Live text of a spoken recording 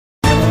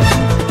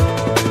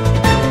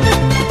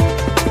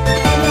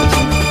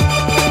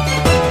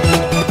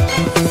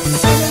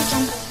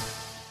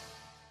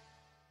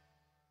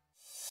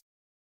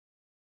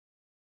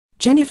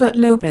Jennifer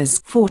Lopez,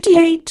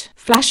 48,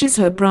 flashes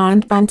her bra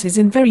and panties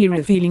in very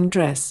revealing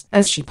dress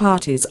as she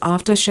parties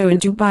after show in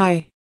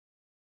Dubai.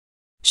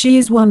 She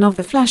is one of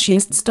the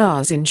flashiest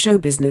stars in show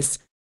business,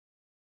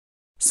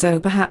 so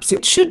perhaps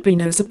it should be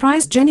no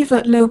surprise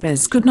Jennifer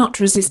Lopez could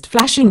not resist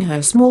flashing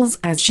her smalls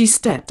as she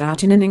stepped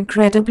out in an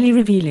incredibly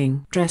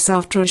revealing dress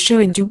after a show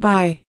in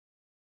Dubai.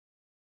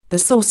 The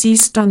saucy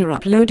stunner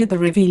uploaded the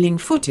revealing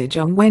footage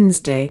on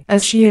Wednesday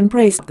as she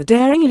embraced the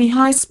daringly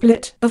high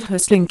split of her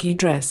slinky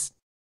dress.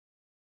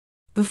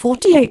 The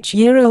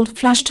 48-year-old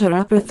flashed her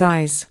upper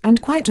thighs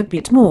and quite a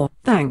bit more,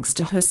 thanks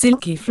to her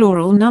silky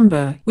floral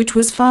number, which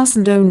was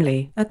fastened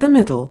only at the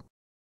middle.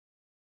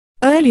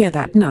 Earlier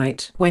that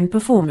night, when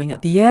performing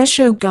at the Air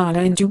Show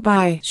Gala in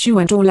Dubai, she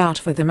went all out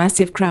for the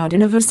massive crowd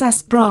in a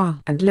Versace bra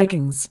and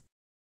leggings.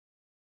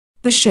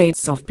 The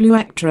shades of blue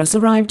actress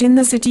arrived in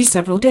the city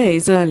several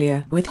days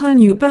earlier with her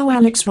new beau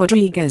Alex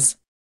Rodriguez.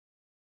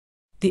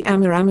 The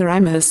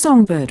Amor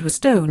songbird was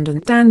stoned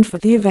and tanned for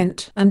the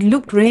event and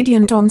looked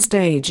radiant on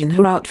stage in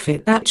her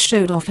outfit that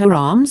showed off her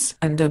arms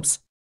and abs.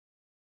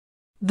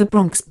 The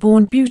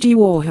Bronx-born beauty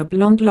wore her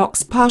blonde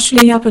locks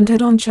partially up and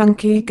had on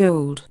chunky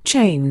gold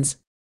chains.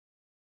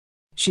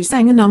 She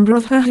sang a number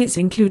of her hits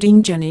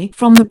including Jenny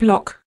from the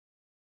Block.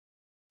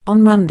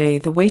 On Monday,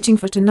 the Waiting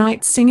for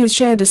Tonight singer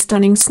shared a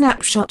stunning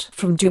snapshot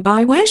from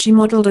Dubai where she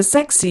modeled a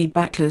sexy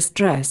backless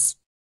dress.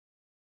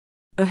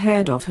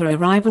 Ahead of her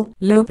arrival,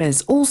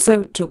 Lopez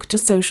also took to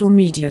social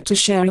media to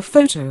share a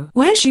photo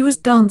where she was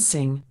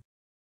dancing.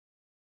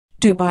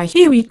 Dubai,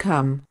 here we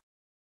come.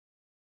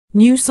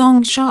 New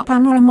song sharp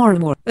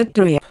Amor at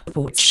the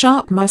airport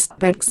sharp must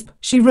begs,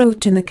 she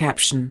wrote in the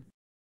caption.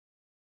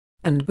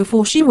 And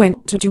before she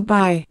went to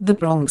Dubai, the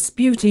Bronx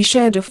beauty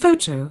shared a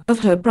photo of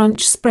her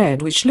brunch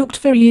spread which looked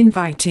very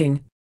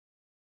inviting.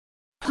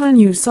 Her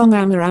new song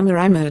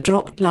Amor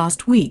dropped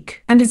last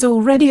week and is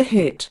already a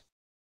hit.